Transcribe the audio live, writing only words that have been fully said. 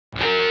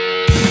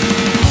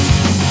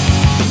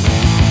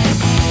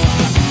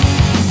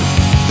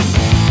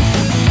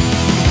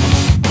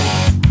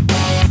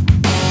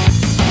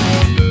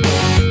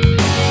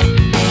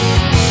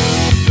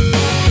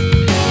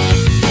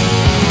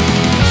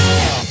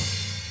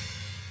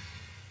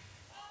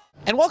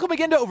And welcome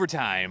again to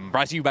Overtime,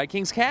 brought to you by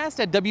KingsCast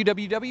at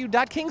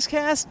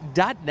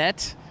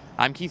www.kingscast.net.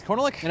 I'm Keith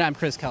Kornelick. And I'm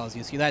Chris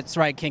Kalasiewski. That's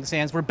right, Kings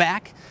fans. We're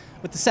back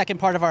with the second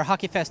part of our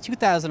Hockey Fest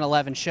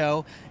 2011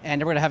 show,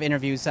 and we're going to have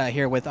interviews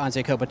here with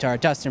Anze Kopitar,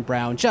 Dustin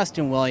Brown,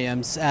 Justin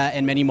Williams,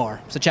 and many more.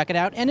 So check it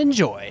out and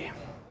enjoy.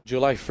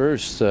 July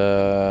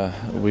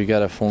 1st, we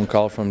got a phone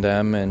call from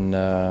them, and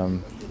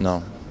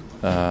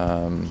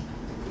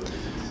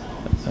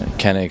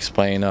kind of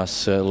explain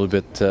us a little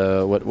bit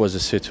what was the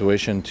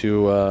situation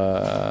too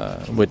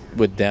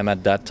with them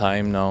at that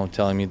time. Now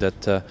telling me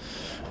that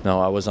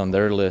I was on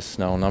their list.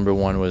 Now number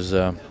one was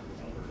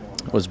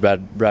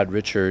Brad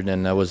Richard,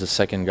 and I was the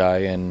second guy,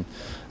 and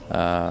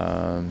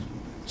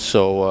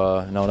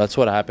so that's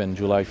what happened.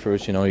 July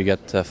 1st, you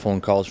get phone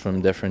calls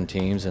from different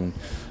teams, and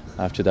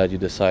after that you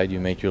decide,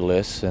 you make your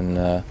list,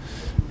 and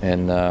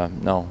when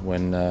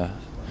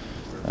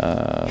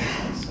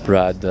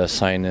Brad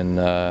signed in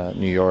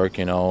New York,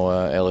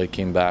 LA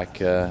came back.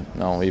 The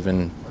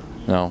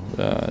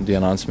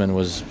announcement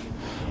was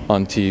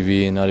on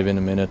TV, not even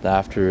a minute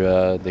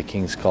after the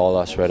Kings called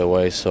us right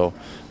away. So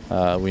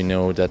we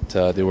know that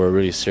they were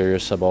really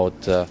serious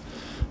about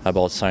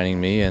signing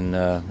me. And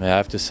I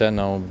have to say,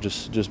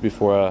 just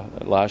before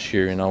last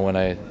year, when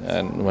I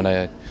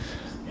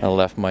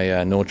left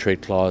my no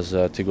trade clause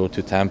to go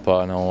to Tampa,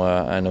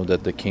 I know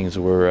that the Kings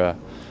was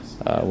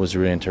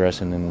really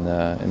interested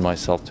in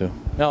myself too.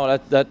 No,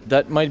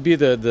 that might be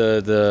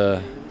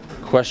the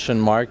question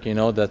mark.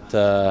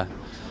 That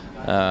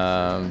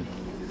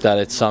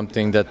it's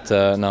something that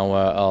now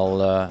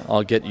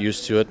I'll get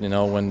used to it.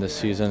 When the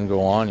season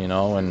go on.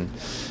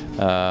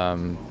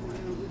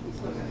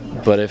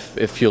 But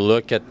if you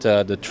look at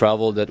the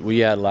travel that we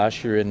had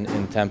last year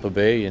in Tampa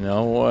Bay,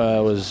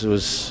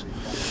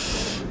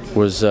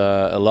 was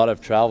a lot of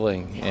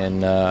traveling,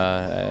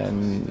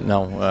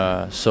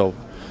 so.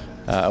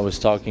 I was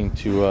talking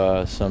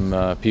to some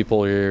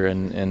people here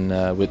and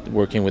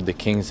working with the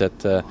Kings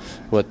that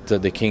what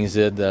the Kings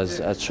did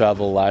as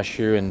travel last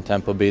year in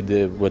Tampa Bay.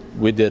 What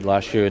we did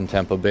last year in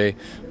Tampa Bay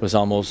was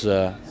almost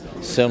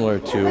similar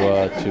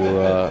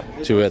to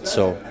it.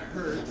 So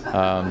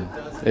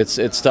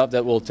it's stuff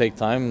that will take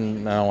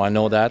time. Now I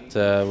know that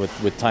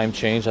with time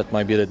change, that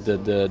might be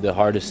the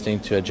hardest thing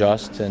to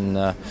adjust. And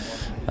but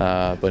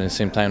at the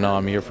same time, now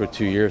I'm here for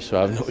 2 years, so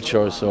I have no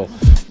choice. So.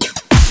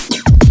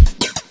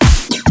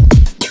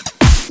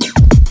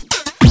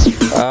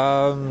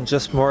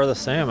 Just more of the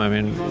same. I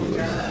mean,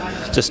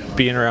 just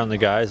being around the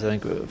guys. I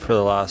think for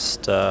the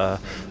last 4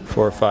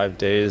 or 5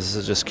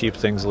 days, just keep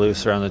things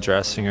loose around the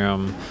dressing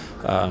room.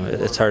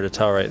 It's hard to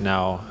tell right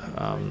now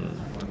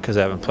because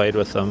I haven't played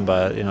with them,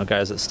 but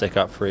guys that stick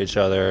up for each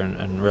other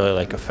and really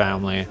like a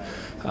family.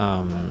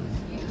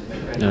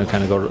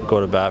 Kind of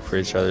go to bat for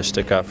each other,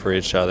 stick up for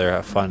each other,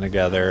 have fun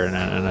together,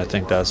 and I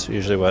think that's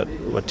usually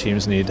what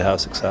teams need to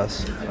have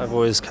success. I've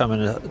always come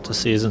into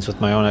seasons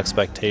with my own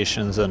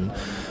expectations, and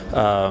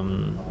I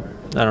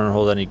don't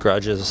hold any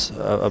grudges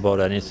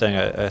about anything.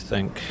 I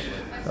think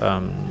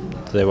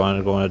they wanted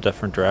to go in a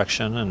different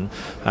direction, and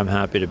I'm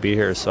happy to be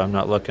here, so I'm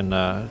not looking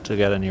to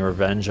get any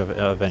revenge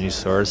of any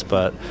sorts,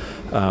 but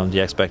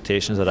the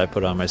expectations that I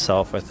put on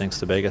myself, I think,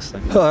 is the biggest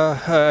thing.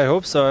 I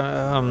hope so.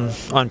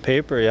 On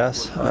paper,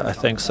 yes, I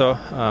think so.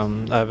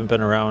 I haven't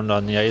been around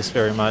on the ice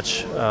very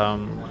much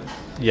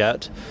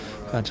yet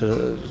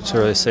to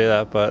really say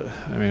that, but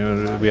I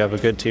mean, we have a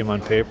good team on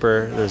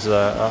paper. There's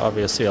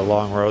obviously a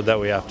long road that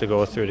we have to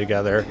go through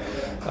together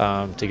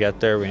to get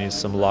there. We need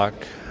some luck,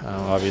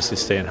 obviously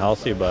staying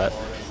healthy, but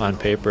on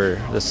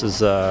paper, this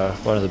is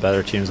one of the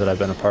better teams that I've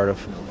been a part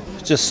of.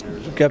 Just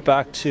get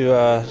back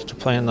to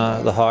playing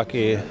the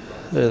hockey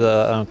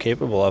that I'm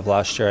capable of.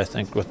 Last year, I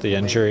think, with the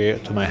injury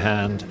to my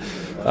hand,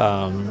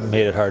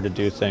 made it hard to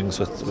do things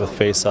with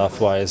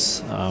face-off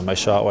wise. My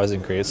shot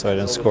wasn't great, so I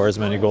didn't score as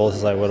many goals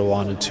as I would have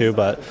wanted to,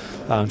 but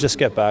just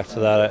get back to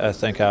that. I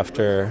think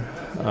after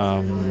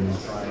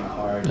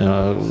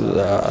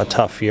a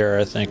tough year,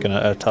 I think, and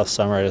a tough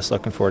summer, I'm just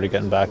looking forward to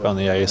getting back on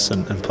the ice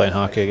and playing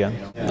hockey again.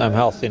 I'm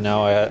healthy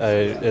now.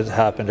 It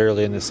happened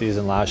early in the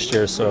season last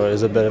year, so it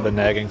was a bit of a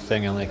nagging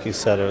thing, and like you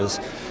said, it was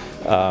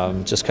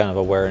just kind of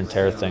a wear and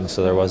tear thing,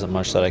 so there wasn't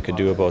much that I could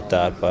do about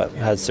that. But I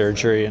had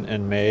surgery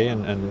in May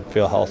and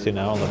feel healthy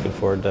now, and looking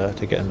forward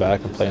to getting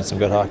back and playing some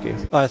good hockey.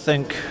 I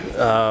think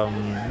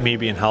me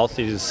being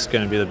healthy is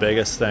going to be the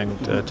biggest thing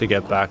to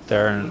get back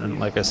there, and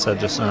like I said,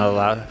 just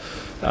another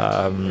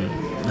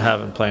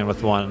having playing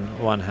with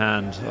one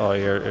hand all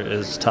year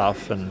is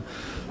tough, and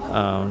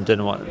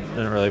didn't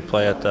really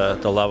play at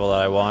the level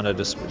that I wanted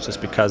just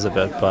because of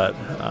it. But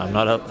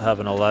not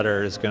having a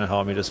letter is going to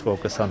help me just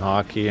focus on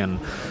hockey, and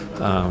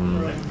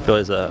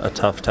Philly's a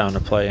tough town to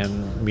play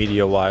in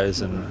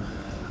media-wise, and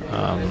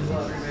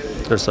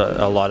there's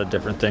a lot of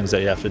different things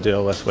that you have to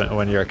deal with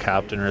when you're a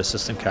captain or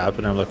assistant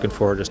captain. I'm looking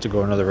forward just to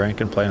going to the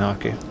rink and playing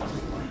hockey.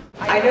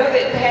 I know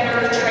that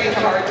Penner trained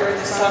hard during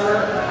the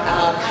summer.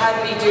 How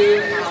did he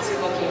do, and how's he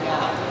looking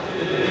now?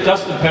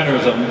 Dustin Penner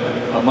is a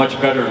much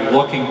better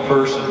looking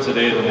person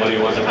today than what he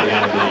was at the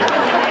end of the year.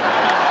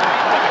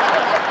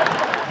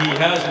 He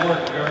has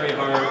worked very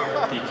hard.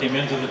 He came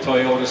into the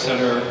Toyota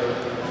Center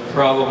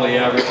probably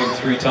averaging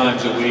 3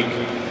 times a week,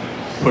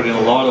 put in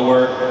a lot of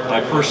work.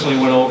 I personally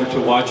went over to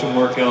watch him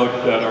work out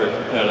at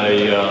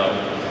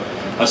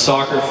a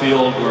soccer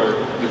field where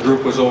the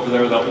group was over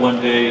there that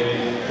one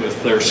day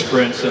with their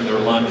sprints and their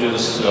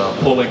lunges,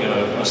 pulling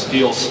a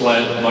steel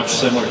sled, much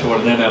similar to what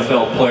an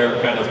NFL player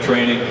kind of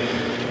training.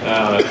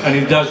 And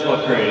he does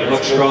look great. He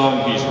looks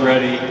strong, he's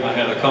ready. I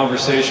had a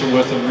conversation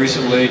with him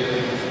recently,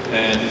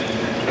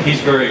 and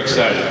he's very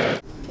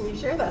excited. Can you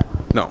share that?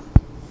 No.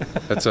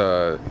 That's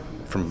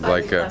from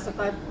Highly like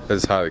classified?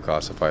 It's highly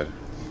classified.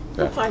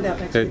 Yeah. We'll find out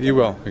next week. You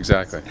will,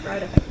 exactly.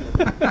 Friday.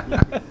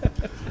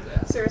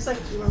 Seriously?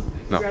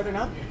 Would No. you rather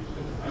not?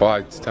 Well,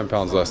 it's 10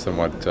 pounds less than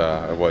what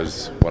it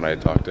was when I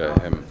talked to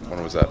him.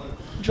 When was that?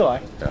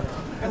 July. Yeah.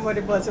 And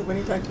what was it when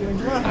he talked to you in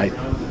July?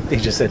 He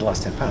just said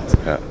lost 10 pounds.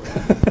 Yeah.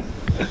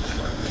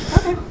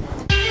 Okay.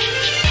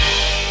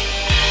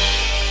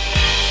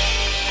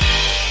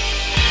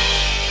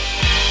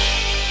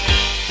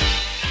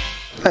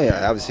 Oh,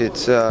 yeah, obviously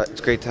it's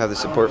great to have the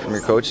support from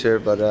your coach there,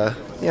 but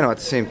you know, at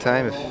the same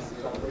time, if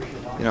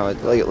you know,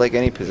 like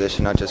any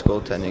position, not just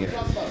goaltending,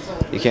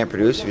 if you can't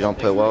produce, if you don't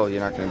play well, you're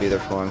not going to be there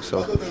for long.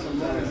 So,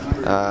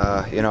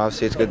 you know,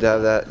 obviously it's good to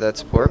have that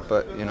support,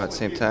 but you know, at the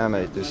same time,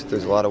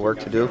 there's a lot of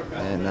work to do,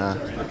 and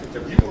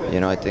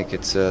you know, I think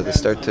it's the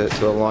start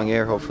to a long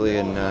year, hopefully,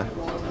 and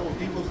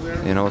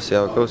you know, we'll see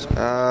how it goes.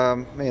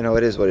 You know,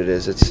 it is what it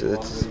is.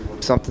 It's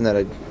something that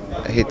I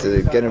hate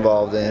to get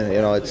involved in.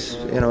 You know, it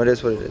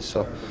is what it is.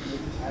 So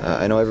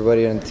I know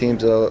everybody on the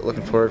team's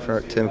looking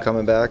forward to him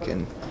coming back,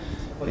 and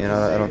you know,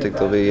 I don't think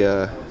there'll be.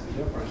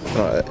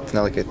 It's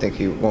not like I think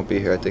he won't be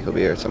here. I think he'll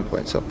be here at some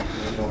point. So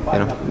you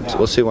know,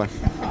 we'll see when.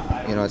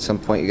 You know, at some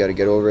point you got to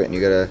get over it, and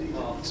you got to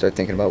start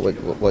thinking about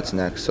what's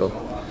next. So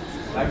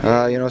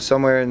you know,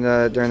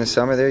 somewhere during the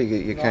summer there,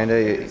 you kind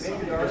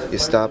of you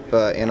stop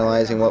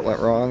analyzing what went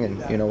wrong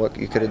and you know what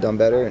you could have done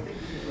better. And,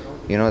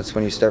 you know, it's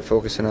when you start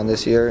focusing on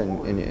this year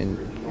and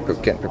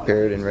getting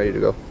prepared and ready to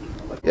go.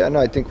 Yeah, no,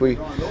 I think we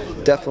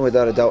definitely,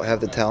 without a doubt, have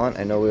the talent.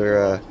 I know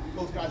we're,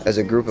 as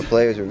a group of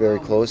players, we're very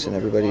close, and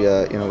everybody,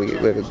 you know, we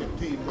have a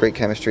great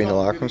chemistry in the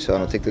locker room. So I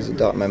don't think there's a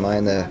doubt in my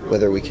mind that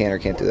whether we can or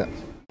can't do that.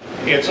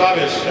 It's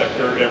obvious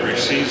after every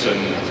season,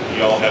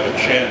 you all have a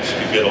chance to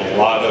get a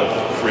lot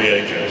of free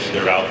agents.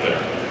 They're out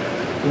there.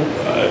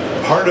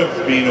 Part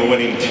of being a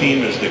winning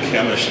team is the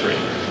chemistry.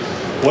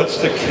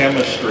 What's the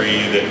chemistry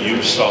that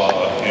you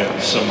saw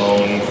in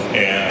Simone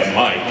and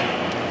Mike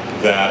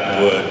that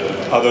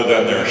would, other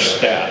than their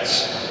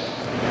stats?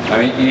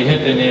 I mean, you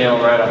hit the nail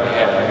right on the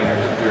head. I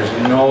mean, there's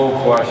no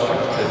question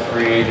that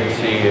free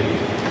agency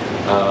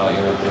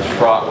you know, is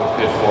fraught with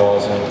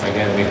pitfalls. And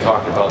again, we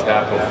talked about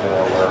that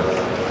before, where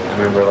I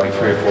remember like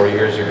 3 or 4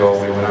 years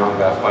ago, we went out and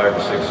got 5 or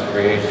 6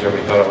 free agents, and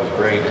we thought it was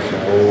great. I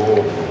said,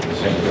 whoa,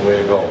 this ain't the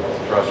way to go,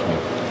 trust me.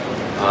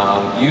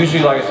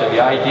 Usually, like I said, the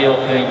ideal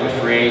thing with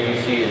free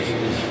agency is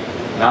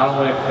not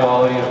only the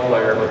quality of the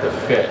player, but the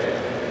fit.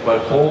 But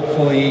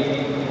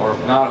hopefully, or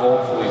not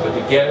hopefully, but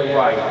to get it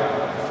right,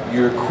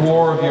 your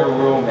core of your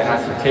room that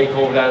has to take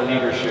over that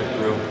leadership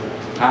group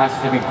has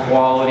to be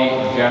quality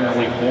and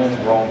generally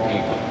homegrown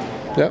people.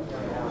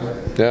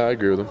 Yeah, I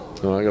agree with him.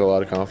 No, I got a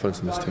lot of confidence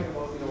in this team.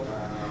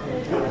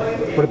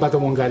 What about the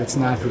one guy that's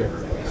not here?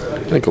 I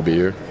think he'll be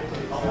here.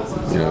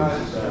 You know,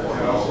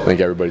 I think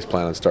everybody's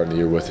planning on starting the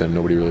year with him.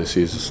 Nobody really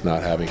sees us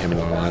not having him in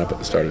the lineup at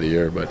the start of the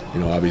year. But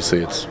you know, obviously,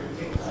 it's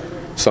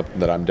something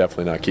that I'm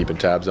definitely not keeping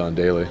tabs on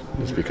daily.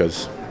 It's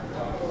because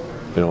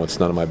you know, it's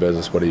none of my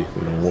business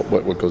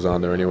what goes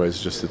on there.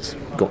 Anyways, just it's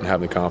going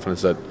having the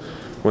confidence that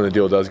when the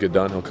deal does get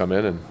done, he'll come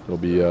in and he'll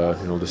be you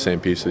know, the same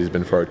piece that he's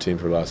been for our team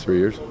for the last 3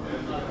 years.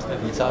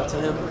 Have you talked to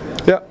him?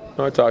 Yeah,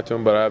 no, I talked to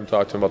him, but I haven't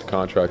talked to him about the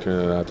contract or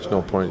anything like that. There's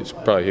no point. He's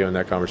probably hearing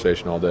that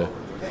conversation all day.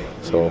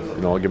 So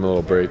you know, I'll give him a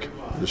little break,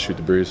 just shoot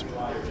the breeze.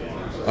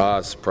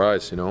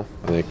 Surprise, you know.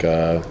 I think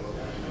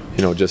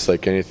you know, just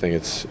like anything,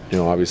 it's, you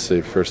know,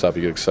 obviously first off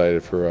you get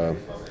excited for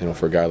you know,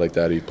 for a guy like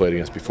that he played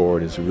against before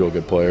and he's a real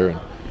good player and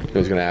you know,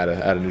 he's going to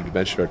add a new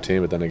dimension to our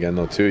team. But then again,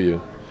 though, too,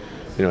 you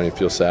know, you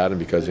feel sad, and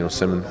because you know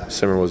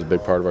Simmer was a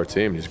big part of our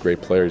team. He's a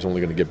great player. He's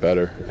only going to get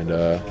better, and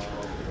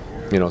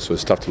you know, so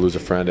it's tough to lose a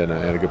friend and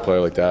a good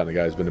player like that. And the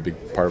guy's been a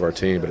big part of our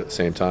team. But at the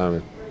same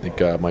time, I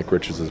think Mike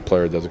Richards is a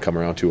player that doesn't come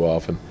around too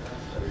often.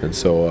 And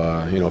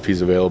so, you know, if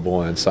he's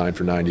available and signed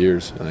for 9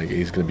 years, I think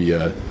he's going to be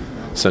a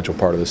central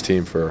part of this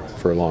team for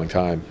a long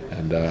time.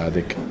 And I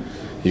think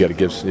you got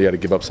to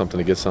give up something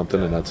to get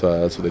something, and that's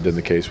what they did in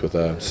the case with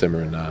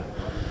Simmer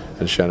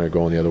and Schenner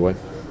going the other way.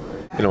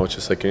 You know, it's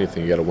just like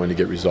anything. You got to win to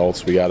get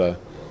results. We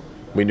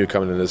knew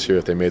coming into this year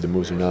if they made the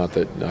moves or not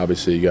that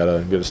obviously you got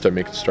to start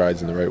making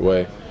strides in the right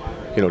way.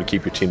 You know, to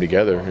keep your team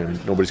together.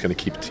 And nobody's going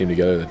to keep a team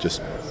together that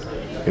just,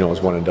 you know,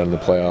 is one and done in the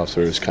playoffs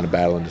or is kind of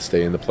battling to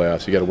stay in the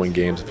playoffs. You got to win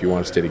games if you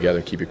want to stay together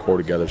and keep your core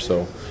together.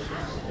 So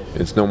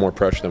it's no more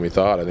pressure than we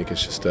thought. I think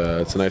it's just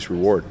it's a nice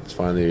reward. It's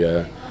finally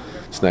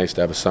it's nice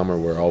to have a summer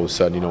where all of a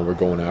sudden, you know, we're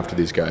going after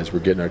these guys. We're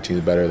getting our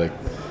teams better. Like,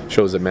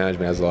 shows that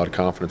management has a lot of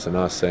confidence in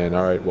us, saying,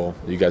 all right, well,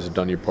 you guys have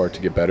done your part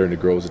to get better and to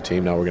grow as a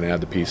team. Now we're going to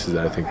add the pieces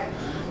that I think,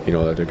 you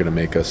know, that they're going to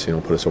make us, you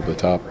know, put us over the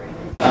top.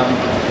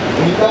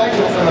 When you guys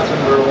open up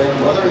in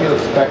Berlin, what are you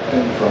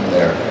expecting from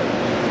there?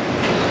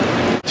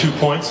 2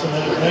 points in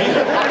that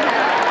night.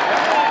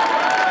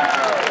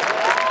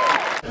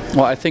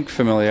 Well, I think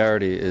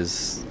familiarity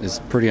is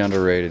pretty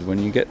underrated. When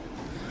you get,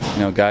 you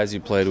know, guys you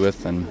played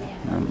with, and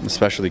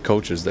especially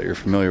coaches that you're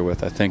familiar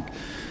with, I think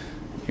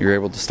you're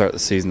able to start the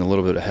season a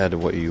little bit ahead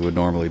of what you would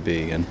normally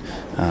be, and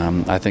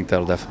I think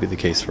that'll definitely be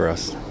the case for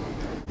us.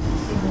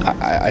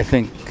 I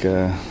think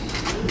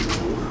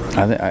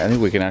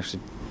we can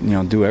actually, you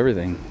know, do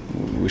everything.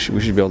 We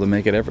should be able to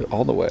make it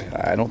all the way.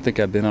 I don't think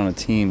I've been on a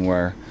team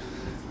where,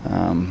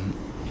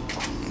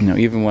 you know,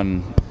 even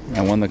when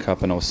I won the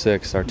Cup in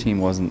 '06, our team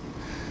wasn't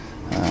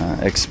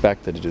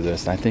expected to do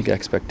this. I think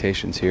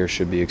expectations here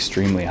should be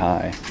extremely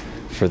high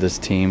for this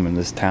team and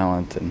this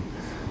talent, and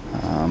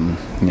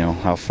you know,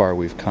 how far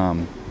we've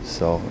come.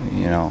 So,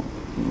 you know,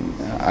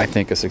 I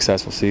think a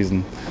successful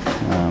season,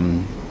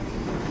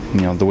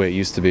 you know, the way it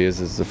used to be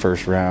is the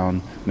first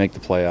round, make the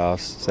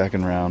playoffs,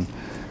 second round,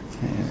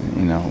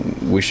 you know,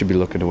 we should be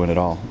looking to win it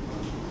all.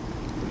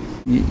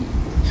 You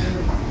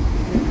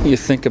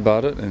think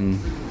about it and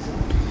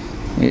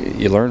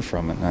you learn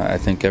from it. I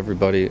think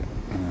everybody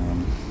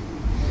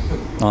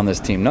on this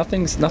team,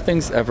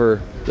 nothing's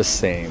ever the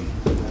same.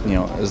 You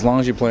know, as long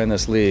as you play in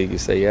this league, you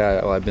say,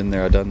 yeah, well, I've been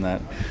there, I've done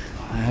that.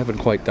 I haven't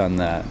quite done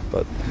that,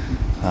 but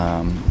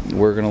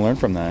we're going to learn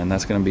from that, and we're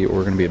going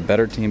to be a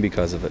better team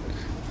because of it,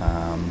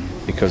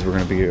 because we're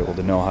going to be able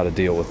to know how to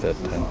deal with it.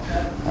 And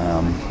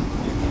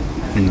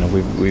you know,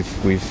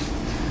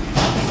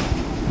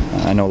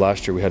 I know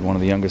last year we had one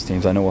of the youngest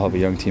teams. I know we'll have a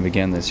young team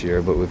again this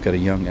year, but we've got a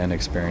young and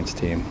experienced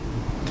team.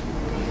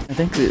 I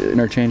think the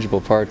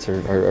interchangeable parts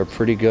are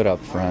pretty good up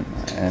front,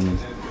 and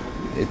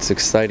it's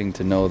exciting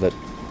to know that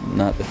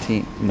no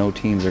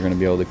teams are going to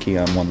be able to key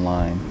on one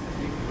line.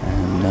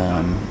 And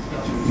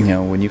you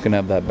know, when you can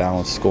have that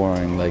balanced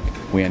scoring like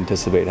we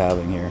anticipate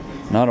having here,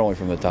 not only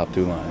from the top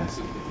 2 lines,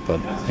 but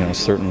you know,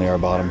 certainly our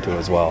bottom 2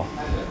 as well.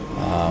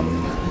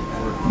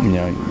 You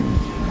know,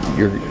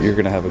 you're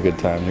going to have a good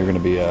time. You're going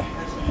to be a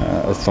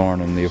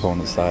thorn in the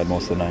opponent's side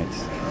most of the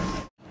nights.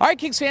 All right,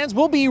 Kings fans,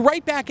 we'll be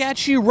right back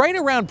at you right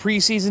around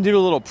preseason, do a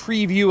little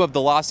preview of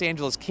the Los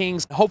Angeles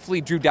Kings. Hopefully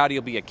Drew Doughty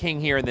will be a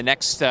King here in the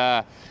next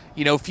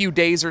you know, few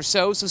days or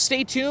so. So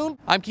stay tuned.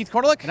 I'm Keith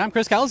Korneluk. And I'm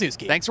Chris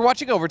Kalaszewski. Thanks for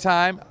watching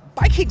Overtime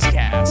by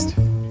KingsCast.